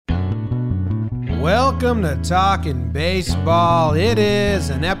Welcome to Talking Baseball. It is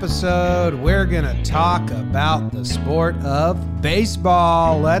an episode we're going to talk about the sport of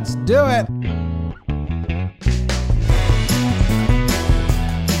baseball. Let's do it.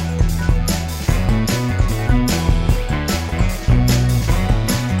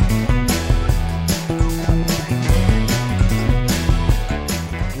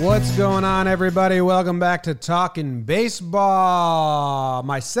 What's going on, everybody? Welcome back to Talking Baseball.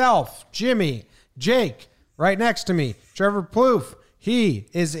 Myself, Jimmy, Jake, right next to me, Trevor Plouffe. He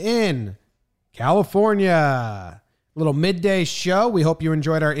is in California. Little midday show. We hope you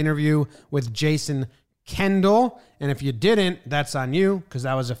enjoyed our interview with Jason Kendall. And if you didn't, that's on you, because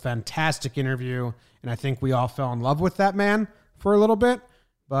that was a fantastic interview. And I think we all fell in love with that man for a little bit.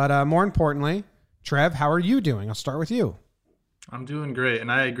 But more importantly, Trev, how are you doing? I'll start with you. I'm doing great,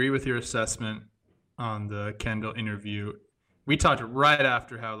 and I agree with your assessment on the Kendall interview. We talked right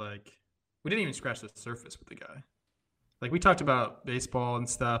after how, we didn't even scratch the surface with the guy. We talked about baseball and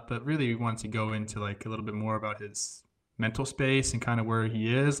stuff, but really we wanted to go into, a little bit more about his mental space and kind of where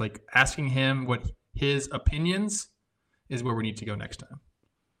he is. Asking him what his opinions is where we need to go next time.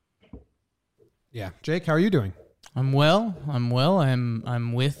 Yeah. Jake, how are you doing? I'm well.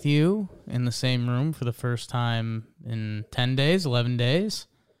 I'm with you in the same room for the first time in 10 days, 11 days.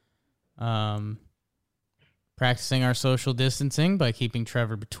 Practicing our social distancing by keeping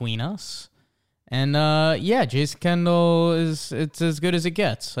Trevor between us. And Jason Kendall it's as good as it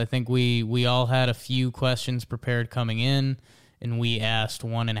gets. I think we all had a few questions prepared coming in, and we asked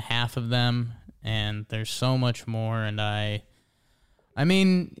 1.5 of them, and there's so much more, and I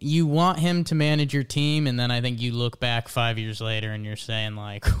mean, you want him to manage your team, and then I think you look back 5 years later and you're saying,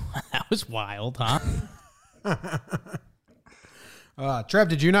 that was wild, huh? Trev,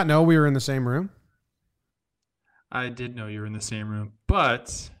 did you not know we were in the same room? I did know you were in the same room,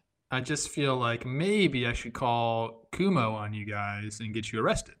 but I just feel like maybe I should call Kumo on you guys and get you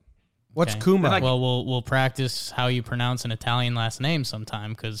arrested. What's Kumo? Well, we'll practice how you pronounce an Italian last name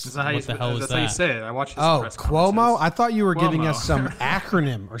sometime, because what the hell was that? That's how you say it. I watched this press Cuomo? I thought you were giving us some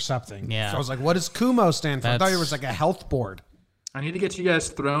acronym or something. Yeah. So I was like, what does Kumo stand for? I thought it was like a health board. I need to get you guys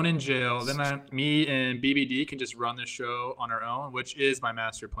thrown in jail. Then me and BBD can just run this show on our own, which is my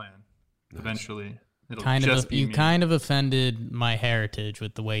master plan. Nice. Eventually. You kind of offended my heritage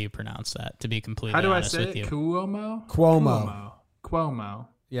with the way you pronounce that, to be completely honest with you. How do I say it? Cuomo.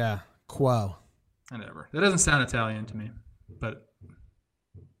 Yeah. Quo. Whatever. That doesn't sound Italian to me, but.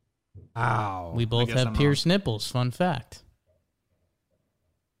 Ow. We both have pierced nipples. Fun fact.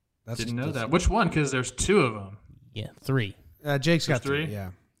 Didn't know that. Which one? Because there's 2 of them. Yeah, 3. Jake's got 3.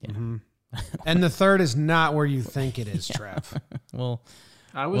 Yeah. Mm-hmm. And the third is not where you think it is, Trev. Well,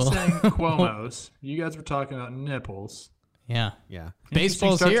 I was saying Cuomo's. You guys were talking about nipples. Yeah.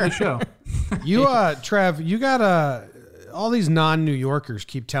 Baseball's here. Show. You, Trev, you got all these non-New Yorkers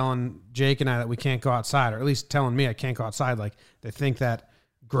keep telling Jake and I that we can't go outside, or at least telling me I can't go outside. They think that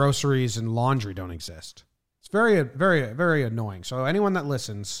groceries and laundry don't exist. It's very, very, very annoying. So anyone that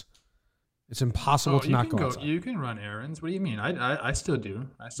listens, it's impossible to not go outside. You can run errands. What do you mean? I still do.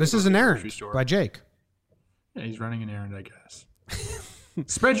 This is an errand by Jake. Yeah, he's running an errand, I guess.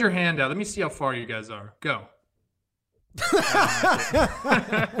 Spread your hand out. Let me see how far you guys are. Go.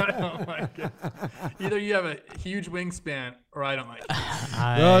 I don't like it. Either you have a huge wingspan or I don't like it.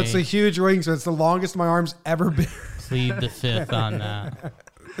 Well, it's a huge wingspan. It's the longest my arm's ever been. Plead the fifth on that.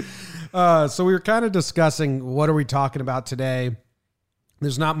 So we were kind of discussing what are we talking about today.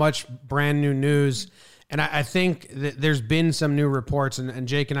 There's not much brand new news. And I think that there's been some new reports, and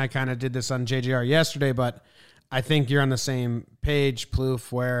Jake and I kind of did this on JJR yesterday, but I think you're on the same page,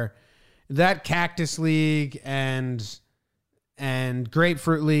 Plouffe, where that Cactus League and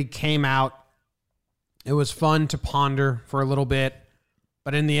Grapefruit League came out. It was fun to ponder for a little bit,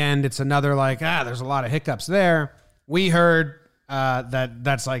 but in the end, it's another there's a lot of hiccups there. We heard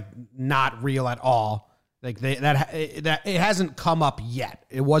that's not real at all. That it hasn't come up yet.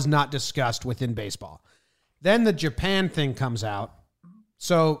 It was not discussed within baseball. Then the Japan thing comes out.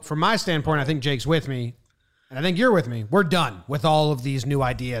 So from my standpoint, I think Jake's with me, and I think you're with me. We're done with all of these new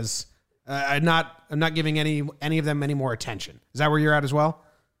ideas. I'm not giving any of them any more attention. Is that where you're at as well?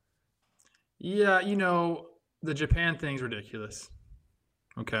 Yeah, the Japan thing's ridiculous.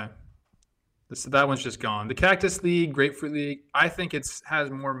 Okay. So that one's just gone. The Cactus League, Grapefruit League, I think has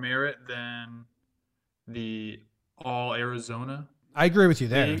more merit than the All Arizona. I agree with you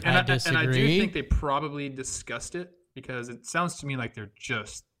there. League. And I disagree. And I do think they probably discussed it, because it sounds to me like they're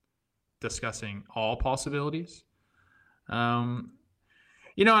just discussing all possibilities. And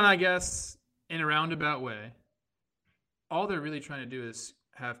I guess in a roundabout way, all they're really trying to do is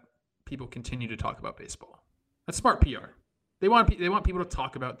have people continue to talk about baseball. That's smart PR. They want people to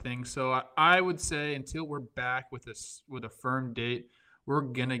talk about things. So I would say until we're back with a firm date, we're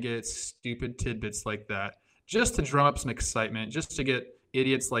gonna get stupid tidbits like that just to drum up some excitement, just to get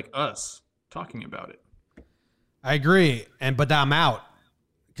idiots like us talking about it. I agree, but I'm out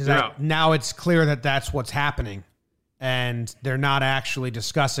because now it's clear that that's what's happening, and they're not actually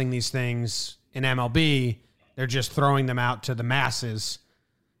discussing these things in MLB. They're just throwing them out to the masses.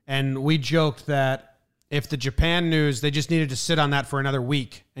 And we joked that if the Japan news, they just needed to sit on that for another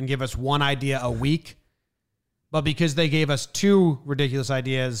week and give us one idea a week. But because they gave us two ridiculous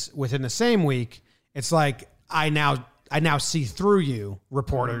ideas within the same week, it's like I now see through you,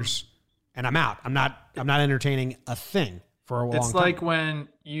 reporters, and I'm out. I'm not entertaining a thing for a long time. It's like when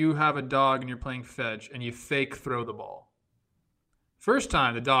you have a dog and you're playing fetch and you fake throw the ball. First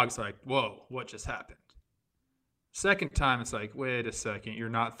time, the dog's like, whoa, what just happened? Second time, it's like, wait a second, you're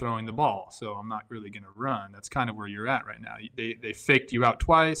not throwing the ball, so I'm not really going to run. That's kind of where you're at right now. They faked you out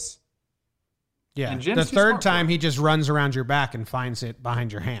twice. Yeah, the third time, he just runs around your back and finds it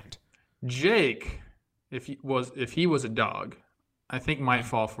behind your hand. Jake, if he was a dog, I think might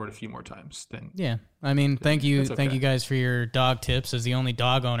fall for it a few more times. Yeah, I mean, thank you guys for your dog tips. As the only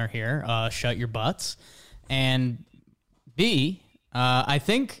dog owner here, shut your butts. And B, I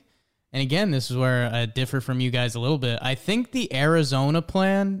think, and again, this is where I differ from you guys a little bit. I think the Arizona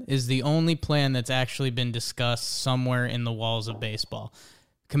plan is the only plan that's actually been discussed somewhere in the walls of baseball.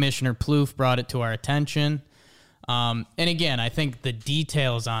 Commissioner Plouffe brought it to our attention. And again, I think the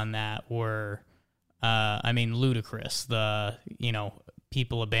details on that were, ludicrous.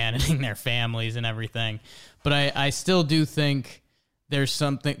 People abandoning their families and everything. But I still do think there's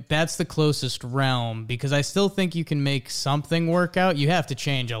something that's the closest realm, because I still think you can make something work out. You have to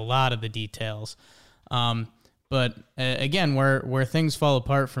change a lot of the details. But again, where things fall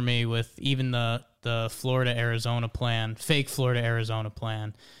apart for me with even the Florida-Arizona plan, fake Florida-Arizona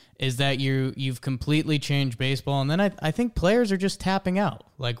plan, is that you've completely changed baseball. And then I think players are just tapping out.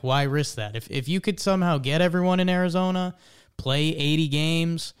 Like, why risk that? If you could somehow get everyone in Arizona, play 80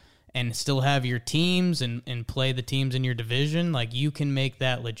 games, and still have your teams and play the teams in your division, like, you can make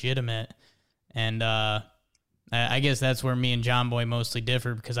that legitimate. And I guess that's where me and John Boy mostly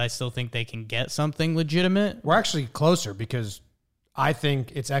differ, because I still think they can get something legitimate. We're actually closer, because I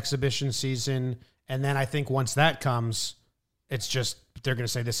think it's exhibition season, and then I think once that comes, it's just they're going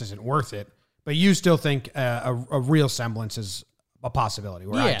to say this isn't worth it. But you still think a real semblance is a possibility,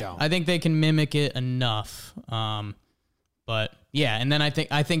 where I don't. I think they can mimic it enough. But yeah, and then I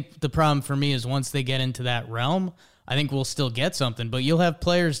think the problem for me is once they get into that realm, I think we'll still get something, but you'll have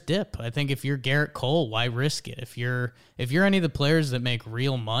players dip. I think if you're Garrett Cole, why risk it? If you're any of the players that make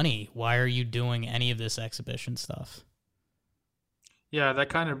real money, why are you doing any of this exhibition stuff? Yeah, that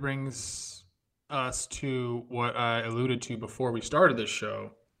kind of brings us to what I alluded to before we started this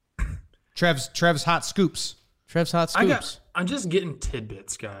show. Trev's hot scoops. Trev's hot scoops. I'm just getting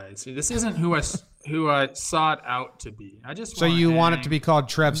tidbits, guys. This isn't who I sought out to be. So you want it to be called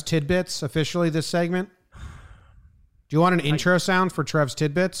Trev's Tidbits officially, this segment? Do you want an intro sound for Trev's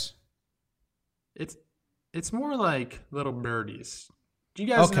Tidbits? It's more like little birdies. Do you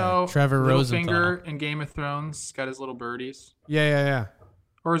guys know Trevor Rosenthal Littlefinger in Game of Thrones got his little birdies? Yeah.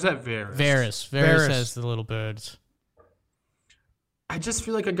 Or is that Varys? Varys has the little birds. I just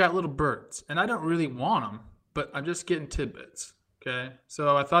feel like I got little birds, and I don't really want them, but I'm just getting tidbits. Okay,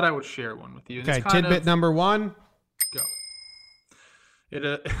 so I thought I would share one with you. Okay, tidbit number one.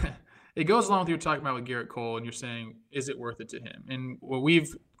 Go. It goes along with what you're talking about with Garrett Cole, and you're saying, is it worth it to him? And what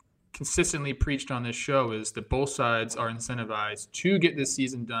we've consistently preached on this show is that both sides are incentivized to get this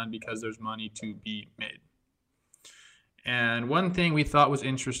season done because there's money to be made. And one thing we thought was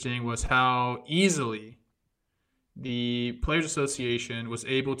interesting was how easily the Players Association was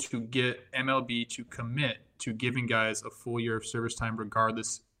able to get MLB to commit to giving guys a full year of service time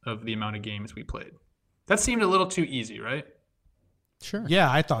regardless of the amount of games we played. That seemed a little too easy, right? Sure.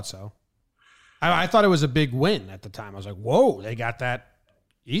 Yeah, I thought so. I thought it was a big win at the time. I was like, whoa, they got that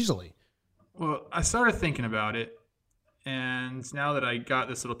easily. Well, I started thinking about it, and now that I got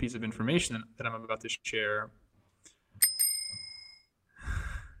this little piece of information that I'm about to share,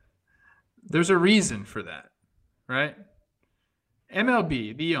 there's a reason for that, right?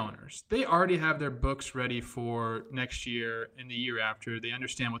 MLB, the owners, they already have their books ready for next year and the year after. They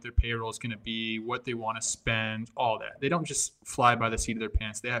understand what their payroll is going to be, what they want to spend, all that. They don't just fly by the seat of their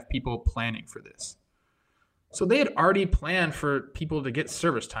pants. They have people planning for this. So they had already planned for people to get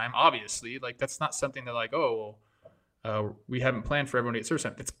service time, obviously. Like, that's not something they're like, we haven't planned for everyone to get service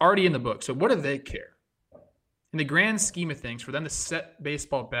time. It's already in the book. So what do they care? in the grand scheme of things, for them to set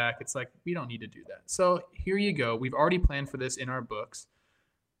baseball back, it's like, we don't need to do that. So here you go. We've already planned for this in our books.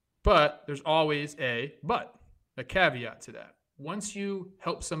 But there's always a caveat to that. Once you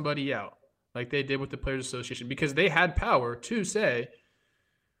help somebody out, like they did with the Players Association, because they had power to say,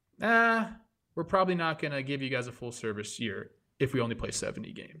 we're probably not going to give you guys a full service year if we only play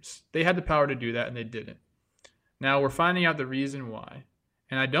 70 games. They had the power to do that, and they didn't. Now we're finding out the reason why,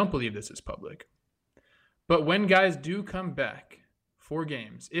 and I don't believe this is public. But when guys do come back for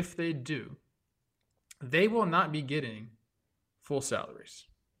games, if they do, they will not be getting full salaries.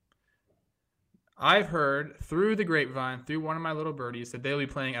 I've heard through the grapevine, through one of my little birdies, that they'll be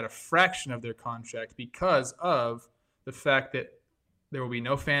playing at a fraction of their contract because of the fact that there will be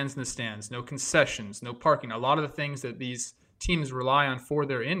no fans in the stands, no concessions, no parking. A lot of the things that these teams rely on for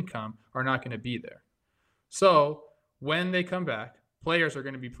their income are not going to be there. So when they come back, players are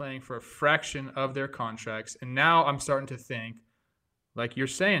going to be playing for a fraction of their contracts. And now I'm starting to think, like you're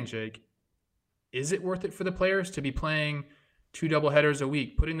saying, Jake, is it worth it for the players to be playing 2 doubleheaders a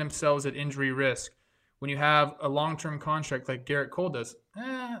week, putting themselves at injury risk when you have a long-term contract like Garrett Cole does?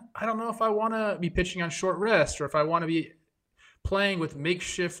 I don't know if I want to be pitching on short rest, or if I want to be playing with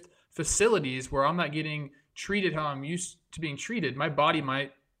makeshift facilities where I'm not getting treated how I'm used to being treated. My body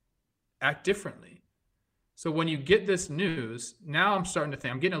might act differently. So when you get this news, now I'm starting to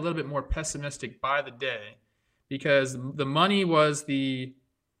think, I'm getting a little bit more pessimistic by the day, because the money was the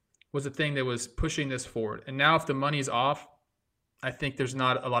thing that was pushing this forward. And now if the money's off, I think there's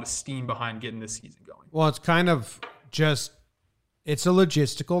not a lot of steam behind getting this season going. Well, it's kind of just, it's a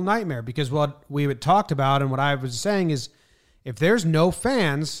logistical nightmare, because what we had talked about and what I was saying is, if there's no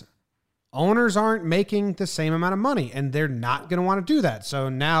fans, owners aren't making the same amount of money, and they're not going to want to do that. So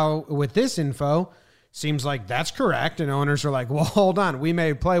now with this info, seems like that's correct. And owners are like, well, hold on. We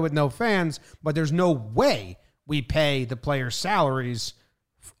may play with no fans, but there's no way we pay the players' salaries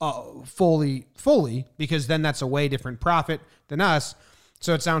fully, because then that's a way different profit than us.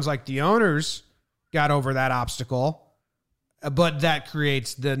 So it sounds like the owners got over that obstacle, but that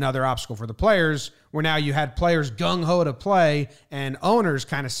creates another obstacle for the players, where now you had players gung-ho to play and owners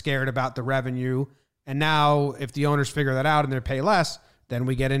kind of scared about the revenue. And now if the owners figure that out and they pay less, then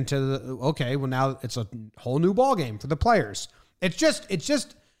we get into now it's a whole new ball game for the players. It's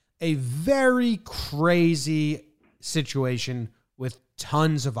just a very crazy situation with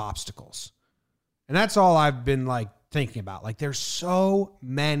tons of obstacles. And that's all I've been thinking about. There's so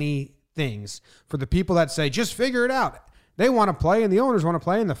many things for the people that say, just figure it out. They want to play and the owners want to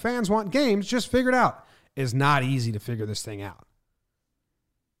play and the fans want games. Just figure it out. It's not easy to figure this thing out.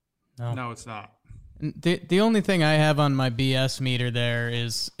 No, it's not. The only thing I have on my BS meter there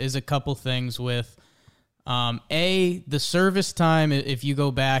is a couple things with the service time. If you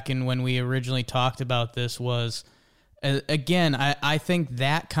go back and when we originally talked about this was, again, I think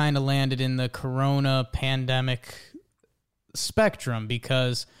that kind of landed in the Corona pandemic spectrum,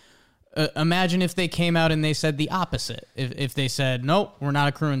 because imagine if they came out and they said the opposite. If they said, nope, we're not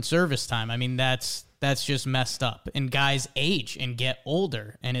accruing service time. I mean, that's just messed up. And guys age and get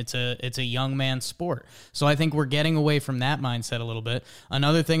older, and it's a young man's sport. So I think we're getting away from that mindset a little bit.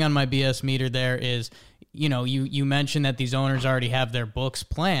 Another thing on my BS meter there is, you mentioned that these owners already have their books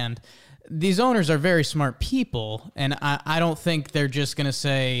planned. These owners are very smart people, and I don't think they're just going to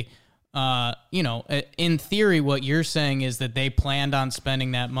say, in theory, what you're saying is that they planned on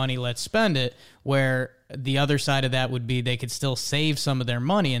spending that money, let's spend it, where the other side of that would be they could still save some of their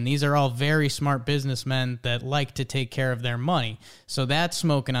money. And these are all very smart businessmen that like to take care of their money. So that's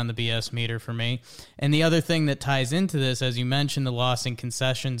smoking on the BS meter for me. And the other thing that ties into this, as you mentioned, the loss in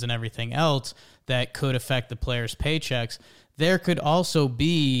concessions and everything else that could affect the players' paychecks, there could also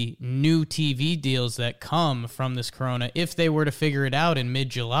be new TV deals that come from this Corona if they were to figure it out in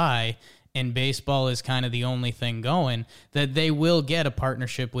mid-July and baseball is kind of the only thing going, that they will get a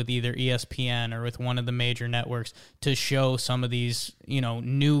partnership with either ESPN or with one of the major networks to show some of these,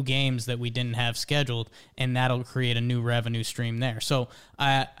 new games that we didn't have scheduled, and that'll create a new revenue stream there. So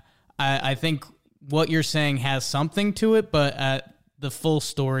I think what you're saying has something to it, but the full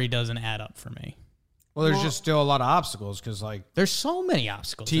story doesn't add up for me. Well, there's just still a lot of obstacles, because there's so many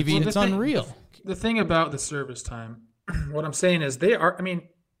obstacles. TV, it's unreal. The thing about the service time, what I'm saying is they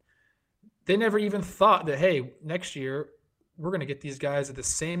never even thought that, hey, next year we're going to get these guys at the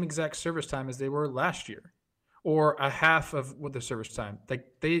same exact service time as they were last year, or a half of what the service time.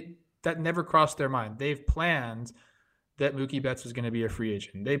 That never crossed their mind. They've planned that Mookie Betts was going to be a free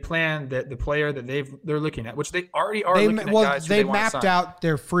agent. They planned that the player that they're looking at, which they already are looking at guys who they mapped out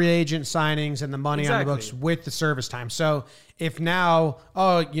their free agent signings and the money on the books with the service time. So if now,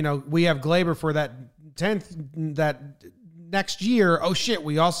 we have Glaber for that 10th that next year, oh shit,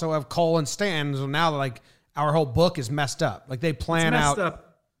 we also have Cole and Stan. So now like our whole book is messed up. Like they plan out.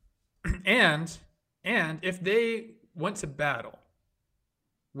 Up. And if they went to battle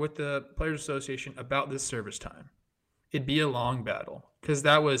with the Players Association about this service time, it'd be a long battle because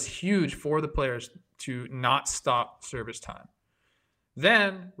that was huge for the players to not stop service time.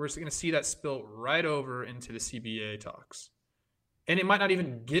 Then we're going to see that spill right over into the CBA talks. And it might not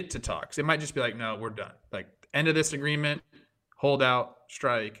even get to talks. It might just be like, no, we're done. Like, end of this agreement, hold out,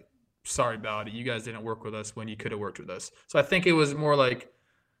 strike. Sorry about it. You guys didn't work with us when you could have worked with us. So I think it was more like,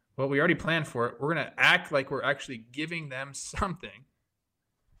 well, we already planned for it. We're going to act like we're actually giving them something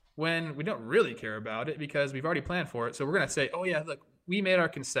when we don't really care about it because we've already planned for it. So we're going to say, oh, yeah, look, we made our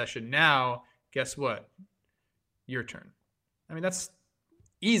concession. Now, guess what? Your turn. I mean, that's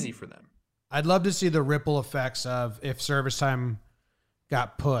easy for them. I'd love to see the ripple effects of if service time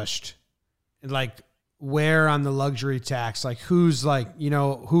got pushed, like where on the luxury tax, like who's like, you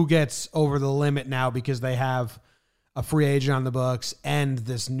know, who gets over the limit now because they have a free agent on the books and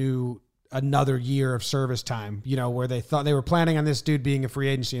this another year of service time, you know, where they thought they were planning on this dude being a free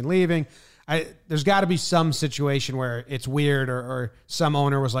agency and leaving. There's got to be some situation where it's weird or some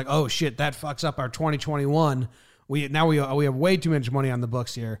owner was like, oh shit, that fucks up our 2021. We have way too much money on the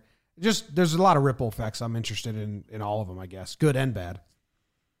books here. Just there's a lot of ripple effects. I'm interested in all of them, I guess, good and bad.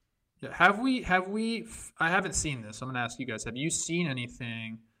 Yeah. Have we? I haven't seen this. So I'm going to ask you guys. Have you seen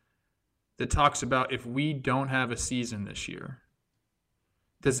anything that talks about if we don't have a season this year,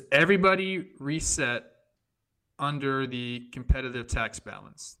 does everybody reset under the competitive tax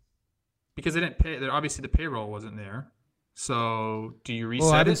balance? Because they didn't pay. Obviously, the payroll wasn't there. So do you reset?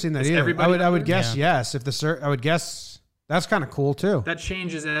 Well, I haven't seen that either. I would guess yes. I would guess that's kind of cool too. That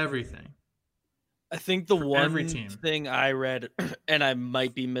changes everything. I think the one thing I read, and I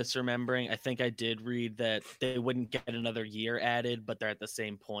might be misremembering, I think I did read that they wouldn't get another year added, but they're at the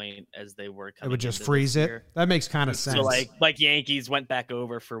same point as they were. It would just freeze it. That makes kind of sense. So like Yankees went back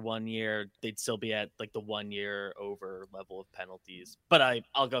over for 1 year, they'd still be at like the 1 year over level of penalties. But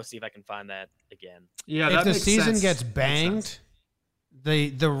I'll go see if I can find that again. Yeah, if the season gets banged,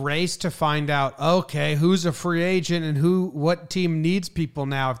 the race to find out, okay, who's a free agent and what team needs people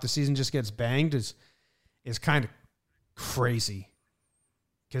now if the season just gets banged is kind of crazy.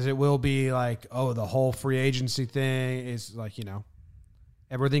 Because it will be like, oh, the whole free agency thing is like, you know,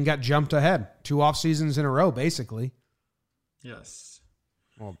 everything got jumped ahead. 2 off seasons in a row, basically. Yes.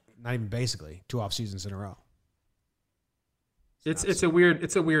 Well, not even basically, 2 off seasons in a row. It's a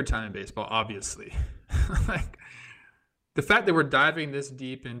weird time in baseball, obviously. Like the fact that we're diving this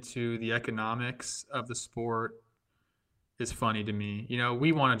deep into the economics of the sport is funny to me. You know,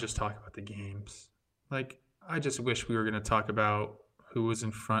 we want to just talk about the games. Like, I just wish we were going to talk about who was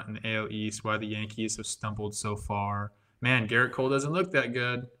in front in the AL East, why the Yankees have stumbled so far. Man, Garrett Cole doesn't look that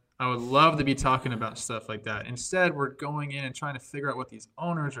good. I would love to be talking about stuff like that. Instead, we're going in and trying to figure out what these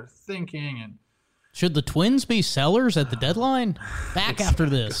owners are thinking. And should the Twins be sellers at the deadline? Back after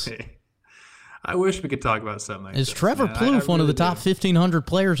this. I wish we could talk about something like this. Is Trevor Plouffe one of the top 1,500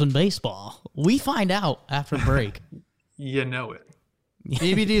 players in baseball? We find out after the break. You know it.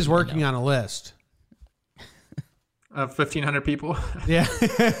 BBD is working on a list. Of 1,500 people? Yeah.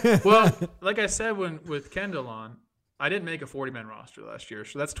 Well, like I said with Kendall on, I didn't make a 40-man roster last year,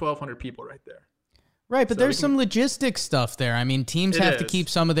 so that's 1,200 people right there. Right, but there's some logistics stuff there. I mean, teams have to keep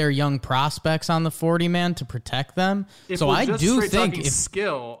some of their young prospects on the 40-man to protect them. So I do think if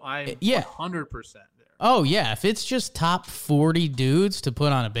skill, I'm 100% there. Oh, yeah. If it's just top 40 dudes to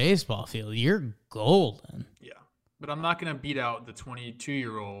put on a baseball field, you're golden. Yeah, but I'm not going to beat out the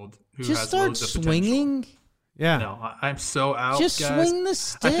 22-year-old who just has start loads of swinging. Potential. Yeah. No, I'm so out, just guys. Swing the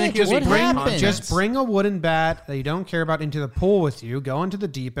stick. I think what happens? Just bring a wooden bat that you don't care about into the pool with you, go into the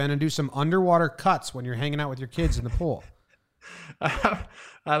deep end, and do some underwater cuts when you're hanging out with your kids in the pool. I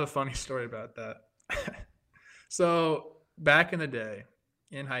have a funny story about that. So back in the day,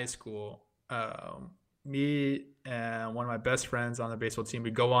 in high school, me and one of my best friends on the baseball team,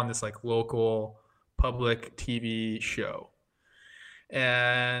 we go on this like local public TV show.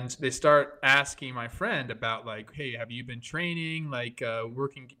 And they start asking my friend about like, hey, have you been training, like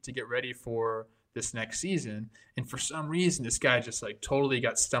working to get ready for this next season? And for some reason, this guy just like totally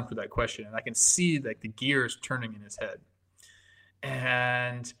got stumped with that question. And I can see like the gears turning in his head.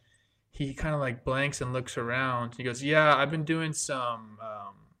 And he kind of like blanks and looks around. He goes, yeah, I've been doing some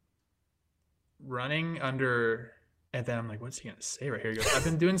running under. And then I'm like, what's he going to say right here? He goes, I've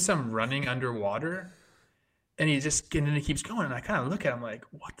been doing some running underwater. And he keeps going. And I kind of look at him like,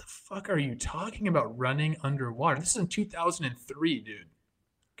 what the fuck are you talking about running underwater? This is in 2003, dude.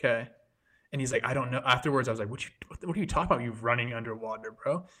 Okay. And he's like, I don't know. Afterwards, I was like, what are you talking about? You running underwater,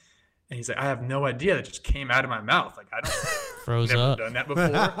 bro? And he's like, I have no idea. That just came out of my mouth. Like, I don't Froze never up. done that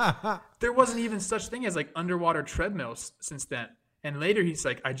before. There wasn't even such thing as like underwater treadmills since then. And later he's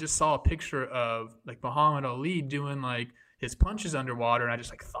like, I just saw a picture of like Muhammad Ali doing like his punches underwater. And I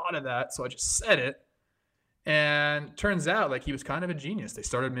just like thought of that. So I just said it. And turns out like he was kind of a genius. They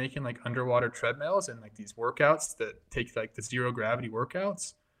started making like underwater treadmills and like these workouts that take like the zero gravity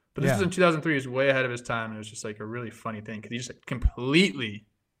workouts. But this was in 2003. He was way ahead of his time. And it was just like a really funny thing because he just like completely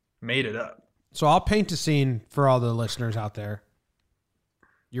made it up. So I'll paint a scene for all the listeners out there.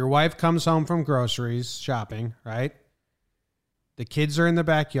 Your wife comes home from groceries shopping, right? The kids are in the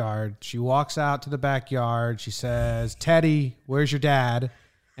backyard. She walks out to the backyard. She says, Teddy, where's your dad?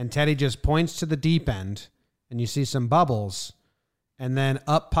 And Teddy just points to the deep end, and you see some bubbles. And then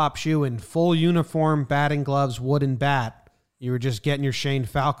up pops you in full uniform, batting gloves, wooden bat. You were just getting your Shane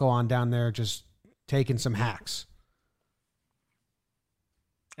Falco on down there, just taking some hacks.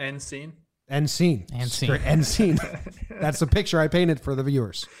 End scene. End scene. End scene. End scene. That's the picture I painted for the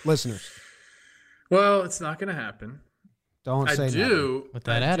viewers, listeners. Well, it's not going to happen. Don't say do. With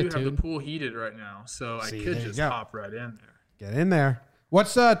that I attitude. do have the pool heated right now, so See, I could there you just go. hop right in there. Get in there.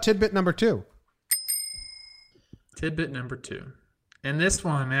 What's tidbit number 2? Tidbit number 2. And this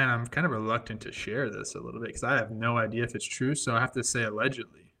one, man, I'm kind of reluctant to share this a little bit because I have no idea if it's true, so I have to say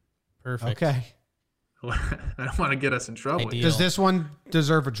allegedly. Perfect. Okay. I don't want to get us in trouble. Ideal. Does this one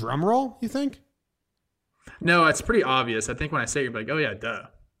deserve a drum roll, you think? No, it's pretty obvious. I think when I say it, you're like, oh yeah, duh.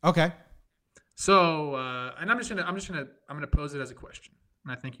 Okay. So, and I'm gonna pose it as a question,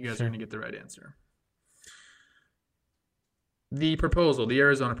 and I think you guys are gonna get the right answer. The proposal, the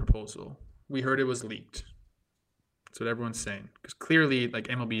Arizona proposal, we heard it was leaked. That's what everyone's saying, because clearly, like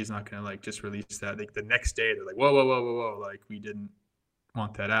MLB is not gonna like just release that. Like the next day, they're like, whoa, like we didn't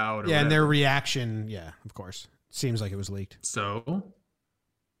want that out. Or Yeah, and their whatever. reaction, yeah, of course. Seems like it was leaked. So,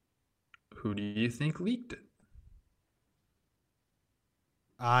 who do you think leaked it?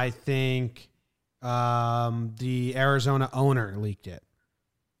 I think the Arizona owner leaked it.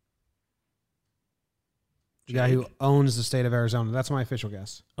 The guy who owns the state of Arizona. That's my official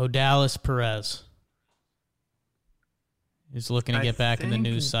guess. Odalis Perez. He's looking to get back in the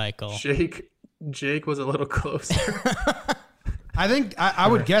news cycle. Jake was a little closer. I think I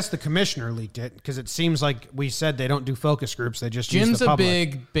would guess the commissioner leaked it because it seems like we said they don't do focus groups. They just use Jim's the a public.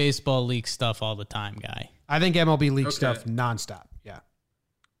 big baseball leak stuff all the time guy. I think MLB leaks stuff nonstop. Yeah.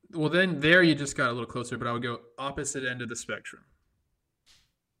 Well, then there you just got a little closer, but I would go opposite end of the spectrum.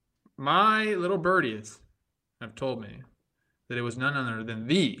 My little birdies have told me that it was none other than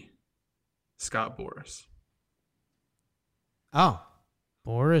the Scott Boras. Oh.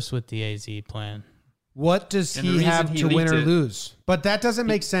 Boris with the AZ plan. What does And the he reason have he to win or leaked it- lose? But that doesn't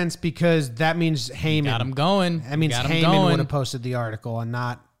make sense because that means Heyman. Got him going. That means Got him Heyman would going. have posted the article and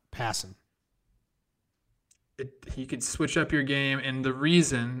not Passan. He could switch up your game, and the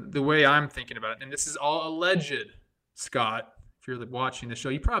way I'm thinking about it, and this is all alleged, Scott. If you're watching the show,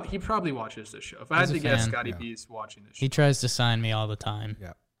 he probably watches this show. If I had He's a to guess, fan. Scotty B's watching this show. He tries to sign me all the time.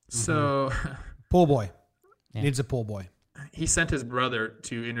 Yeah. So Pool boy. Yeah. Needs a pool boy. he sent his brother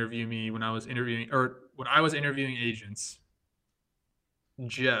to interview me when I was interviewing agents.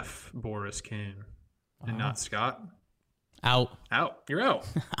 Jeff Boris came, and not Scott. Out. You're out.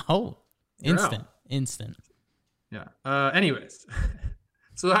 Oh. You're Instant. Yeah. Anyways,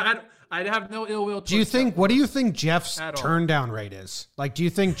 so I'd have no ill will. What do you think Jeff's At all. turn down rate is? Like, do you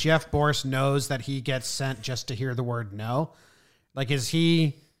think Jeff Boris knows that he gets sent just to hear the word no? Like, is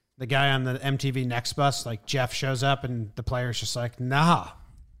he the guy on the MTV Next Bus? Like, Jeff shows up and the player's just like, nah.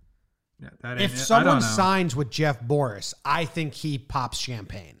 Yeah, that ain't If it. I someone don't know. signs with Jeff Boris, I think he pops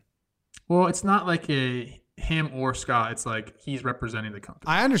champagne. Well, it's not like him or Scott. It's like he's representing the company.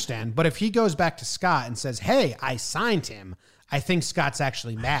 I understand, but if he goes back to Scott and says, hey, I signed him, I think Scott's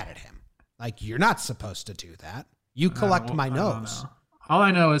actually mad at him. Like, you're not supposed to do that. You collect my I don't nose. know. All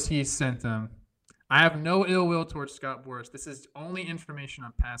I know is he sent them. I have no ill will towards Scott Boris. This is only information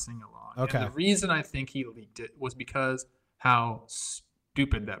I'm passing along. Okay. And the reason I think he leaked it was because how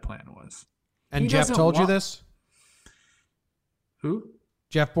stupid that plan was. And He Jeff doesn't told you want- this? Who?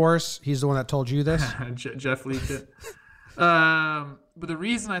 Jeff Boris, he's the one that told you this? Jeff leaked it. But the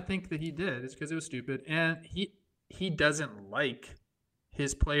reason I think that he did is because it was stupid, and he doesn't like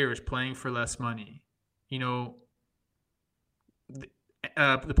his players playing for less money. You know,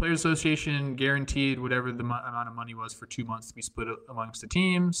 the Players Association guaranteed whatever the amount of money was for 2 months to be split amongst the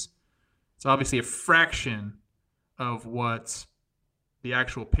teams. It's obviously a fraction of what the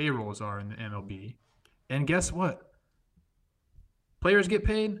actual payrolls are in the MLB. And guess what? Players get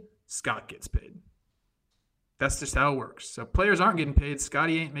paid Scott gets paid. That's just how it works. So players aren't getting paid.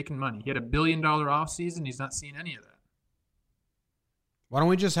 Scotty ain't making money. He had $1 billion offseason. He's not seeing any of that. Why don't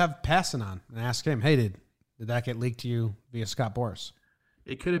we just have Passan on and ask him, hey, did that get leaked to you via Scott Boras?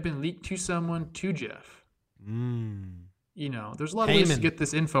 It could have been leaked to someone, to Jeff. You know, there's a lot of Heyman. ways to get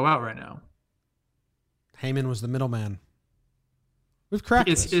this info out right now. Heyman was the middleman. We've cracked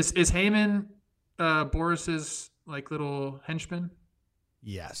this. Is Heyman Boris's like little henchman?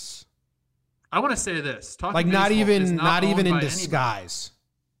 Yes. I want to say this. Like not even in disguise.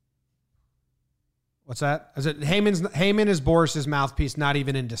 What's that? Is it Heyman is Boris's mouthpiece, not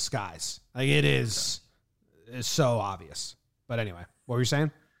even in disguise. Like it is so obvious. But anyway, what were you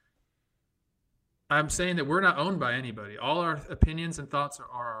saying? I'm saying that we're not owned by anybody. All our opinions and thoughts are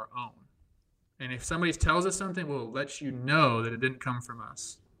our own. And if somebody tells us something, we'll let you know that it didn't come from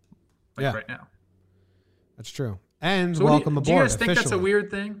us. Right now. That's true. And so welcome aboard. Do you guys think officially. that's a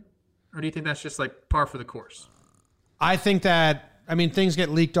weird thing? Or do you think that's just like par for the course? I think that, things get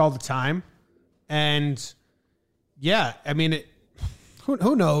leaked all the time. And yeah,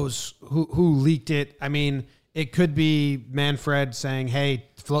 who knows who leaked it? It could be Manfred saying, hey,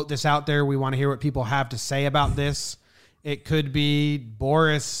 float this out there. We want to hear what people have to say about this. It could be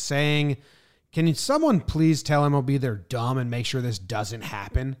Boris saying, can someone please tell MLB they're dumb and make sure this doesn't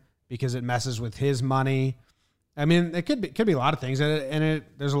happen because it messes with his money? It could be a lot of things. And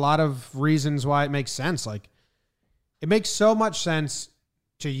there's a lot of reasons why it makes sense. Like, it makes so much sense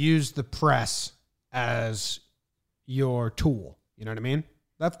to use the press as your tool. You know what I mean?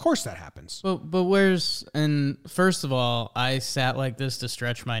 Of course that happens. But and first of all, I sat like this to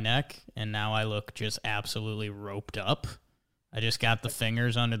stretch my neck, and now I look just absolutely roped up. I just got the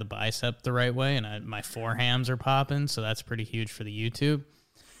fingers under the bicep the right way, and my forehams are popping, so that's pretty huge for the YouTube.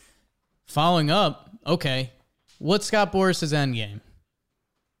 Following up, okay, what's Scott Boras' end game?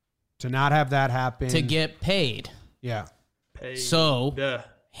 To not have that happen. To get paid. Yeah. Paid. So,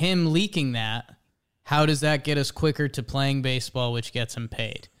 him leaking that, how does that get us quicker to playing baseball, which gets him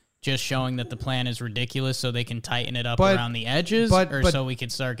paid? Just showing that the plan is ridiculous so they can tighten it up around the edges? So we can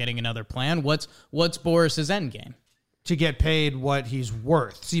start getting another plan? What's Boris' end game? To get paid what he's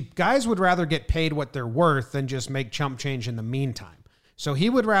worth. See, guys would rather get paid what they're worth than just make chump change in the meantime. So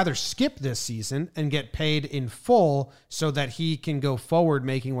he would rather skip this season and get paid in full so that he can go forward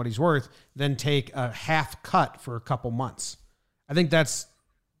making what he's worth than take a half cut for a couple months. I think that's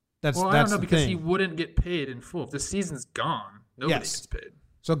I don't know, because thing. he wouldn't get paid in full. If the season's gone, nobody gets paid.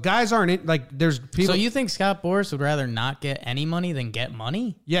 So guys aren't there's people. So you think Scott Boras would rather not get any money than get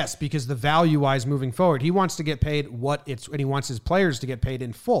money? Yes, because the value-wise moving forward, he wants to get paid and he wants his players to get paid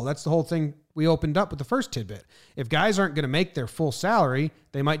in full. That's the whole thing we opened up with the first tidbit. If guys aren't going to make their full salary,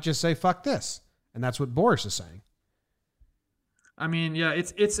 they might just say, fuck this. And that's what Boras is saying. I think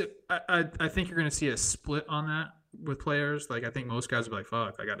you're going to see a split on that with players. Like, I think most guys will be like,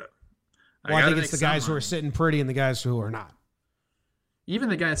 fuck, I think it's the guys who are sitting pretty and the guys who are not. Even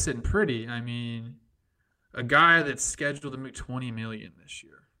the guy sitting pretty, a guy that's scheduled to make $20 million this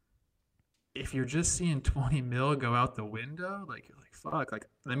year. If you're just seeing $20 million go out the window, you're like, fuck,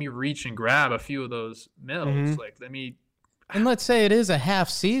 let me reach and grab a few of those mils. Mm-hmm. And let's say it is a half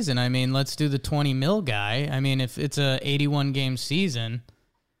season. Let's do the 20 mil guy. If it's a 81 game season,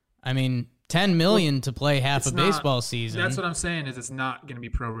 $10 million to play half a baseball season. That's what I'm saying is it's not going to be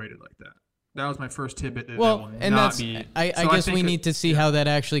prorated like that. That was my first tidbit. I guess we need to see how that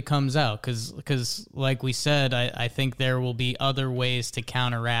actually comes out because like we said, I think there will be other ways to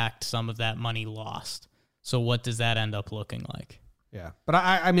counteract some of that money lost. So what does that end up looking like? Yeah, but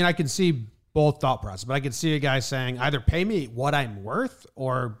I can see both thought process, but I could see a guy saying either pay me what I'm worth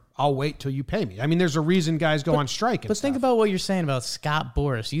or I'll wait till you pay me. There's a reason guys go on strike. But think about what you're saying about Scott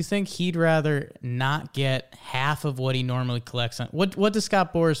Boras. You think he'd rather not get half of what he normally collects on? What does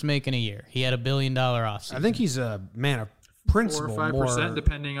Scott Boras make in a year? He had $1 billion offseason. I think he's a man of principle, 4 or 5%,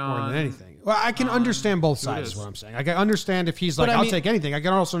 depending on more than anything. Well, I can understand both sides. Is what I'm saying. I can understand if he's like, I'll take anything. I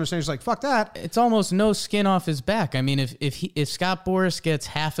can also understand he's like, fuck that. It's almost no skin off his back. If Scott Boras gets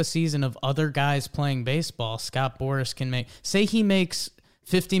half a season of other guys playing baseball, Scott Boras can say he makes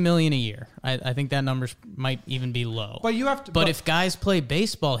 $50 million a year. I think that number might even be low. But you have to. But if guys play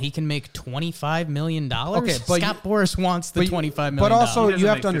baseball, he can make $25 million. Okay, but Scott Boras wants the $25 million. But also, you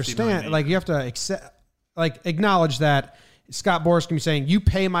have to understand, you have to accept, acknowledge that Scott Boras can be saying, you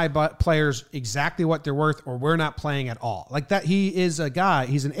pay my players exactly what they're worth, or we're not playing at all. Like that, he is a guy.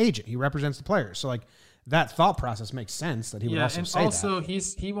 He's an agent. He represents the players. So that thought process makes sense. That he would also say that. And also,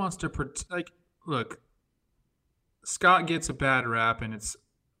 he wants to look. Scott gets a bad rap, and it's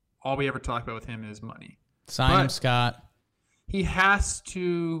all we ever talk about with him is money. Sign him, Scott. He has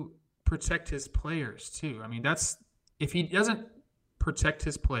to protect his players too. I mean, if he doesn't protect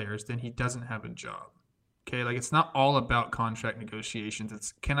his players, then he doesn't have a job. Okay, like it's not all about contract negotiations.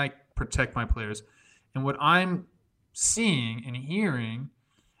 It's can I protect my players? And what I'm seeing and hearing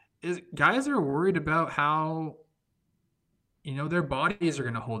is guys are worried about how their bodies are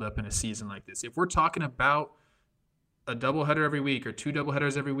going to hold up in a season like this. If we're talking about a doubleheader every week or 2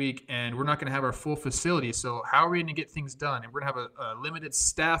 doubleheaders every week, and we're not going to have our full facility, so how are we going to get things done? And we're going to have a limited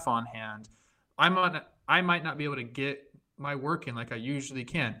staff on hand. I might not be able to get my work in like I usually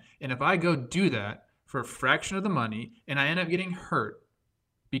can. And if I go do that for a fraction of the money and I end up getting hurt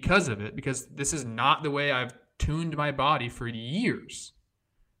because of it, because this is not the way I've tuned my body for years,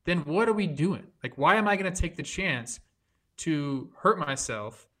 then what are we doing? Like, why am I going to take the chance to hurt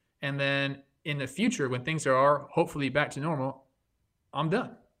myself, and then in the future when things are hopefully back to normal, I'm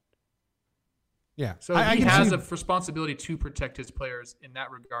done? Yeah. So he has a responsibility to protect his players in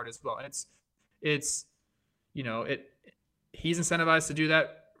that regard as well. And he's incentivized to do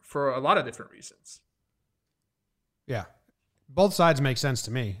that for a lot of different reasons. Yeah. Both sides make sense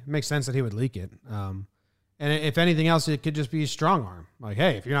to me. It makes sense that he would leak it. And if anything else, it could just be a strong arm. Like,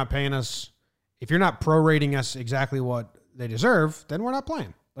 hey, if you're not paying us, if you're not prorating us exactly what they deserve, then we're not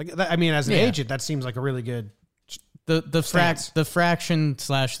playing. Like, I mean, as an agent, that seems like a really good the fraction /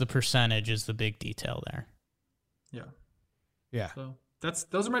 the percentage is the big detail there. Yeah. Yeah. So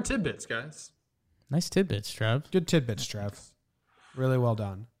those are my tidbits, guys. Nice tidbits, Trev. Good tidbits, Trev. Really well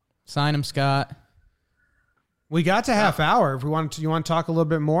done. Sign him, Scott. We got to half hour. If you want to talk a little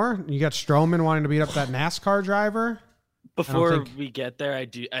bit more, you got Stroman wanting to beat up that NASCAR driver. Before we get there,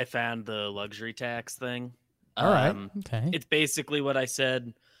 I found the luxury tax thing. All right. Okay. It's basically what I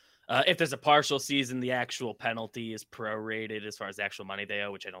said. If there's a partial season, the actual penalty is prorated as far as the actual money they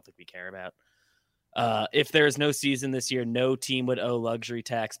owe, which I don't think we care about. If there is no season this year, no team would owe luxury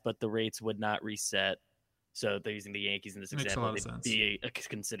tax, but the rates would not reset. So they're using the Yankees in this example. They'd be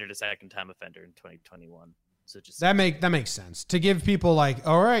considered a second-time offender in 2021. So just that makes sense. To give people like,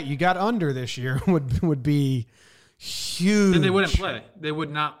 all right, you got under this year would be huge. Then they wouldn't play. They would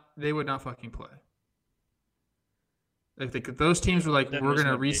not fucking play. If those teams were like, we're going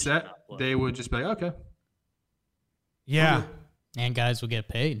to reset, they would just be like, okay. Yeah. And guys will get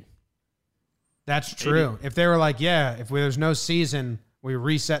paid. That's true. If they were like, yeah, if there's no season, we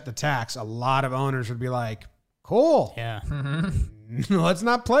reset the tax, a lot of owners would be like, cool. Yeah. Let's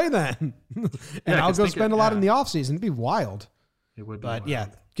not play then. And I'll go spend a lot in the offseason. It'd be wild. It would be But wild. yeah,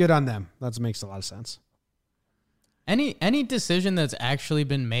 good on them. That makes a lot of sense. Any decision that's actually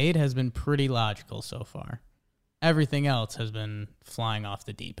been made has been pretty logical so far. Everything else has been flying off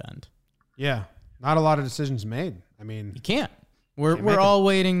the deep end. Yeah. Not a lot of decisions made. I mean, you can't. We're all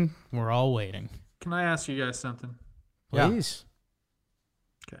waiting. We're all waiting. Can I ask you guys something? Please.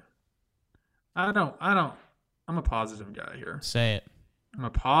 Yeah. Okay. I'm a positive guy here. Say it. I'm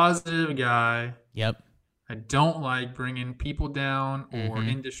a positive guy. Yep. I don't like bringing people down or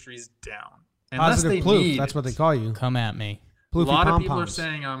industries down. Positive ploof. That's what they call you. Come at me. Ploofy a lot of people are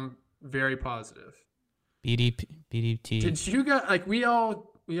saying I'm very positive. BDT. Did you guys we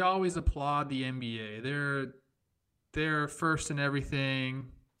always applaud the NBA. They're first in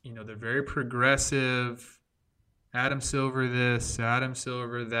everything. They're very progressive. Adam Silver this, Adam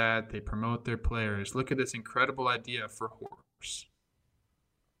Silver that. They promote their players. Look at this incredible idea for horse.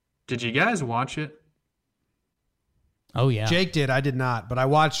 Did you guys watch it? Oh yeah. Jake did. I did not, but I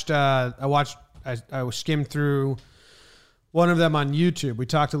watched. I skimmed through one of them on YouTube. We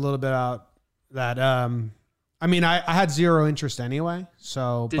talked a little bit about that. I mean, I had zero interest anyway.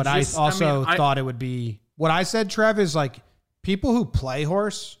 So, but I also thought it would be what I said. Trev is like people who play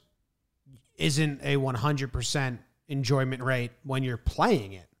horse isn't a 100% enjoyment rate when you're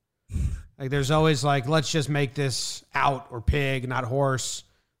playing it. Like there's always like, let's just make this out or pig, not horse.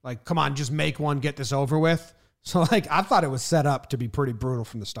 Like, come on, just make one, get this over with. So like, I thought it was set up to be pretty brutal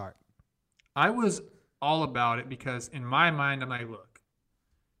from the start. I was all about it because in my mind, I'm like, look,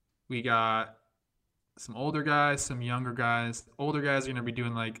 we got some older guys, some younger guys. The older guys are going to be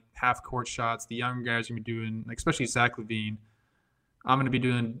doing like half court shots. The younger guys are going to be doing, like, especially Zach LaVine. I'm going to be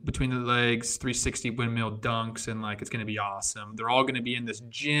doing between the legs, 360 windmill dunks, and like it's going to be awesome. They're all going to be in this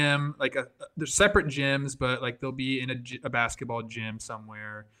gym, like they're separate gyms, but like they'll be in a basketball gym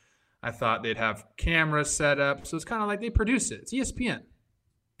somewhere. I thought they'd have cameras set up, so it's kind of like they produce it. It's ESPN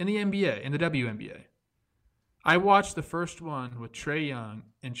and the NBA and the WNBA. I watched the first one with Trae Young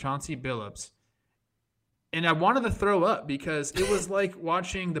and Chauncey Billups, and I wanted to throw up because it was like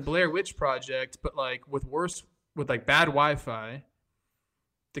watching the Blair Witch Project, but like with like bad Wi-Fi.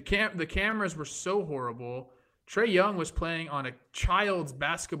 The cameras were so horrible. Trae Young was playing on a child's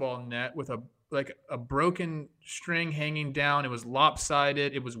basketball net with a broken string hanging down. It was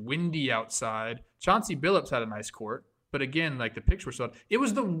lopsided. It was windy outside. Chauncey Billups had a nice court, but again, like the picture was so. It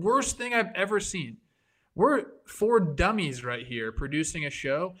was the worst thing I've ever seen. We're 4 dummies right here producing a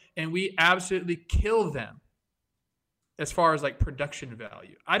show, and we absolutely kill them as far as like production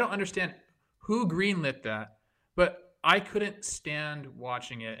value. I don't understand who greenlit that, but I couldn't stand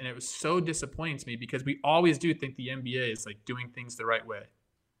watching it, and it was so disappointing to me because we always do think the NBA is like doing things the right way.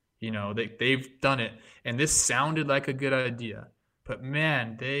 You know, they've done it, and this sounded like a good idea, but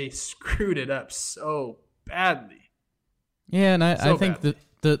man, they screwed it up so badly. Yeah, and I think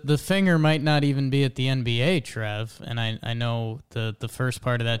the finger might not even be at the NBA, Trev. And I know the first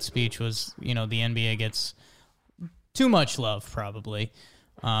part of that speech was, the NBA gets too much love, probably,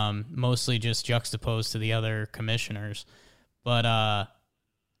 mostly just juxtaposed to the other commissioners. But I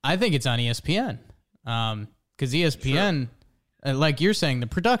think it's on ESPN because ESPN, like you're saying, the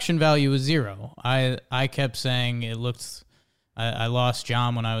production value is 0. I kept saying it looked. I lost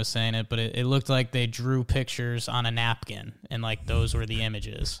John when I was saying it, but it looked like they drew pictures on a napkin, and like those were the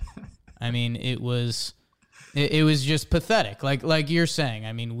images. I mean, it was just pathetic. Like you're saying.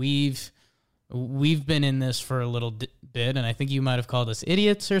 I mean, we've been in this for a little bit, and I think you might have called us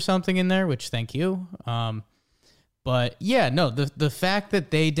idiots or something in there, which thank you. But yeah, no, the fact that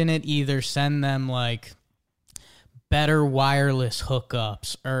they didn't either send them like better wireless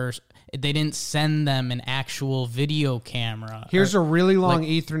hookups or they didn't send them an actual video camera. Here's a really long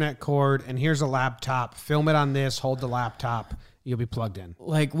Ethernet cord, and here's a laptop. Film it on this. Hold the laptop. You'll be plugged in.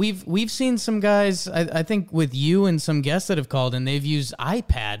 Like we've seen some guys, I think with you and some guests that have called, and they've used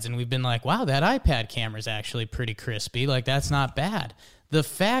iPads, and we've been like, wow, that iPad camera is actually pretty crispy. Like, that's not bad. The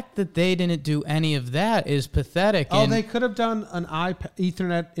fact that they didn't do any of that is pathetic. Oh, they could have done an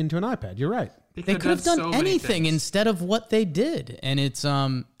Ethernet into an iPad. You're right. They could have done so anything instead of what they did. And it's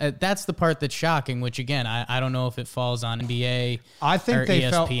that's the part that's shocking, which again, I don't know if it falls on NBA or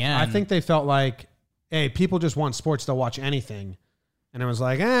ESPN. I think they felt like, hey, people just want sports, they'll watch anything. And it was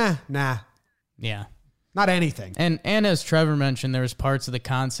like, nah. Yeah. Not anything. And as Trevor mentioned, there was parts of the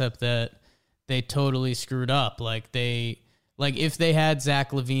concept that they totally screwed up. Like if they had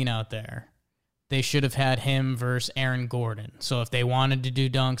Zach LaVine out there, they should have had him versus Aaron Gordon. So if they wanted to do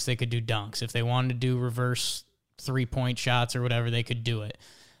dunks, they could do dunks. If they wanted to do reverse 3-point shots or whatever, they could do it.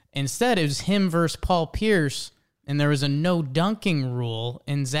 Instead, it was him versus Paul Pierce, and there was a no dunking rule,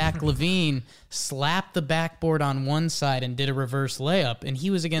 and Zach LaVine slapped the backboard on one side and did a reverse layup, and he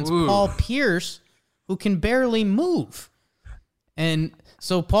was against Paul Pierce, who can barely move. And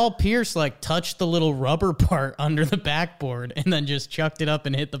so Paul Pierce touched the little rubber part under the backboard and then just chucked it up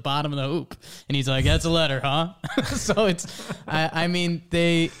and hit the bottom of the hoop. And he's like, that's a letter, huh? So it's, I mean,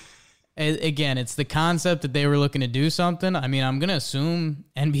 it's the concept that they were looking to do something. I mean, I'm going to assume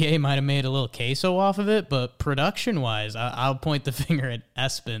NBA might have made a little queso off of it, but production wise, I'll point the finger at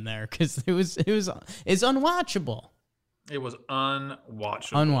Espen there because it's unwatchable. It was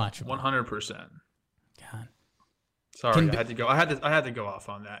unwatchable. 100%. God. Sorry, I had to go. I had to go off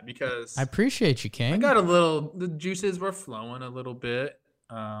on that because I appreciate you, King. I got the juices were flowing a little bit.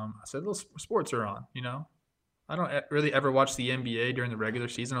 I said, "Little sports are on." I don't really ever watch the NBA during the regular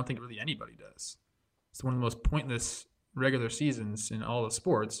season. I don't think really anybody does. It's one of the most pointless regular seasons in all of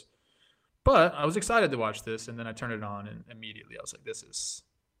sports. But I was excited to watch this, and then I turned it on, and immediately I was like, "This is."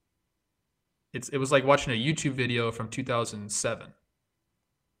 It was like watching a YouTube video from 2007.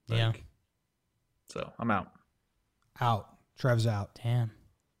 Yeah. So I'm out. Out. Trev's out. Damn.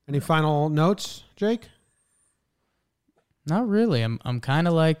 Any final notes, Jake? Not really. I'm kind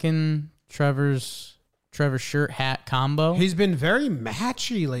of liking Trevor's shirt hat combo. He's been very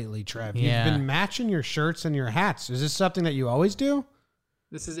matchy lately, Trev. Yeah. You've been matching your shirts and your hats. Is this something that you always do?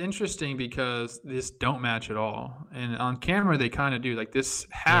 This is interesting because this don't match at all. And on camera, they kind of do. Like this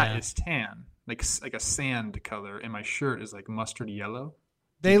hat is tan, like a sand color, and my shirt is like mustard yellow.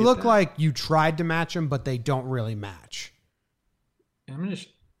 They look like you tried to match them, but they don't really match. And I'm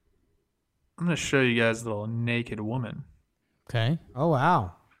gonna show you guys a little naked woman. Okay. Oh,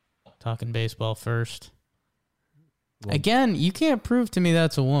 wow. Talking baseball first. Again, you can't prove to me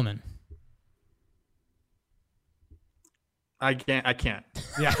that's a woman. I can't.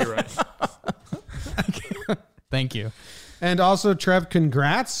 Yeah, you're right. Thank you. And also, Trev,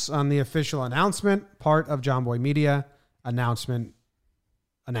 congrats on the official announcement. Part of John Boy Media announcement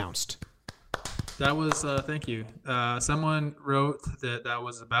announced. That was thank you. Someone wrote that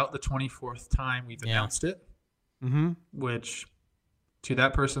was about the 24th time we've announced it. Mm-hmm. Which, to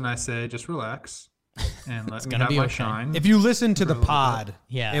that person, I say, just relax. and let me gonna have be my okay. shine. If you listen to for the a little pod,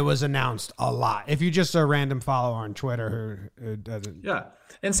 Yeah. it was announced a lot. If you just a random follower on Twitter who doesn't, Yeah.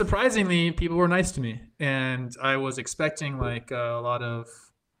 And surprisingly, people were nice to me. And I was expecting like a lot of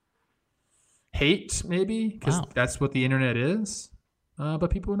hate, maybe, because Wow. that's what the internet is. But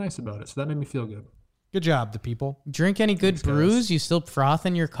people were nice about it. So that made me feel good. good job, the people. Drink any good Thanks, guys. brews? You still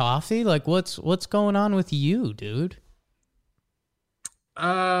frothing your coffee? Like what's going on with you, dude?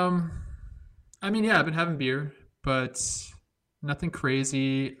 I mean, yeah, I've been having beer, but nothing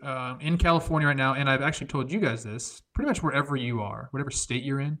crazy. In California right now, and I've actually told you guys this, pretty much wherever you are, whatever state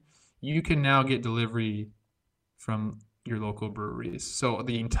you're in, you can now get delivery from your local breweries. So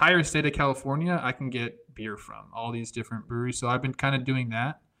the entire state of California, I can get beer from all these different breweries. So I've been kind of doing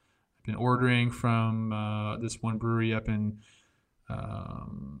that. I've been ordering from this one brewery up in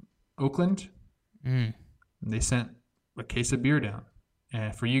Oakland. Mm. And they sent a case of beer down.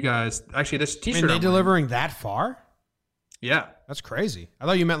 And for you guys, actually, this I T-shirt. mean, they I'm wearing- delivering that far? Yeah. That's crazy. I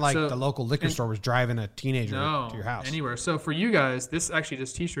thought you meant like So- the local liquor and- store was driving a teenager No, to your house. anywhere. So for you guys, this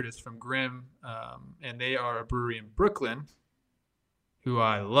T-shirt is from Grimm, and they are a brewery in Brooklyn, who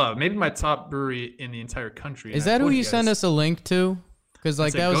I love. Maybe my top brewery in the entire country. Is And I that who told you send guys, us a link to? Because I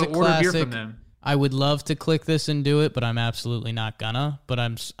like said, that was go a order beer classic. from them. I would love to click this and do it, but I'm absolutely not gonna. But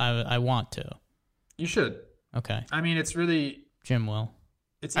I want to. You should. Okay, I mean, it's really Jim will.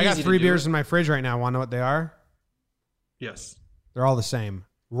 it's. I got easy to 3 do beers it. in my fridge right now. Want to know what they are? Yes. They're all the same.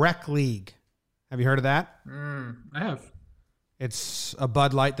 Rec League. Have you heard of that? I have. It's a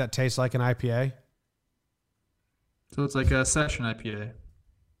Bud Light that tastes like an IPA. So it's like a session IPA.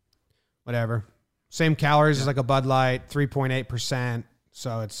 Whatever. Same calories as like a Bud Light, 3.8%.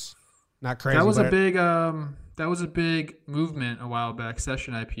 So it's not crazy. That was but a big. That was a big movement a while back.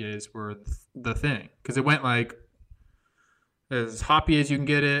 Session IPAs were the thing because it went like as hoppy as you can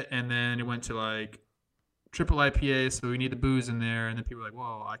get it, and then it went to like triple IPA. So we need the booze in there, and then people were like,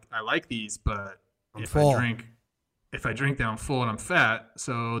 "Well, I like these, but I'm if full." I drink them, I'm full and I'm fat."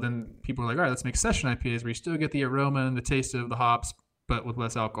 So then people were like, "All right, let's make session IPAs where you still get the aroma and the taste of the hops, but with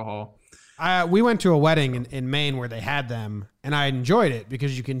less alcohol." We went to a wedding in Maine where they had them, and I enjoyed it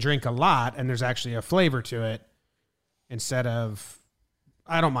because you can drink a lot, and there's actually a flavor to it instead of.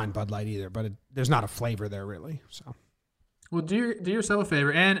 I don't mind Bud Light either, but there's not a flavor there really. So Well, do yourself a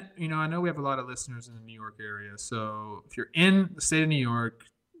favor, and I know we have a lot of listeners in the New York area. So if you're in the state of New York,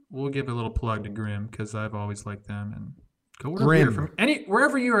 we'll give a little plug to Grimm because I've always liked them, and go order beer Grimm. from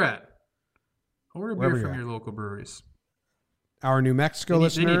wherever you're at. Order Wherever beer you're from at. your local breweries. our New Mexico They need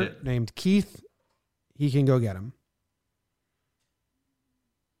listener it. named Keith, he can go get them.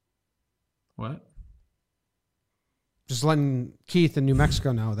 What? Just letting Keith in New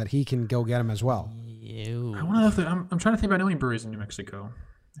Mexico know that he can go get them as well. You. I want to know if I'm trying to think about any breweries in New Mexico.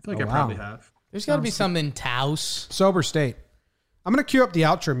 I feel like Oh, I probably wow. have. There's got to be some in Taos, Sober state. I'm going to cue up the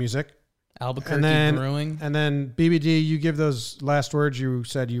outro music. Albuquerque And then, Brewing, and then BBD, you give those last words you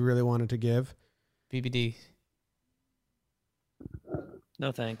said you really wanted to give. BBD.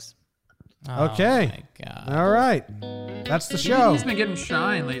 No thanks. Okay. Oh my God. All right. That's the show. He's been getting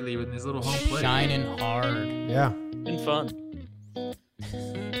shine lately with his little home plate. Shining hard. Yeah. Been fun.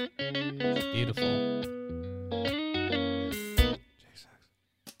 Beautiful.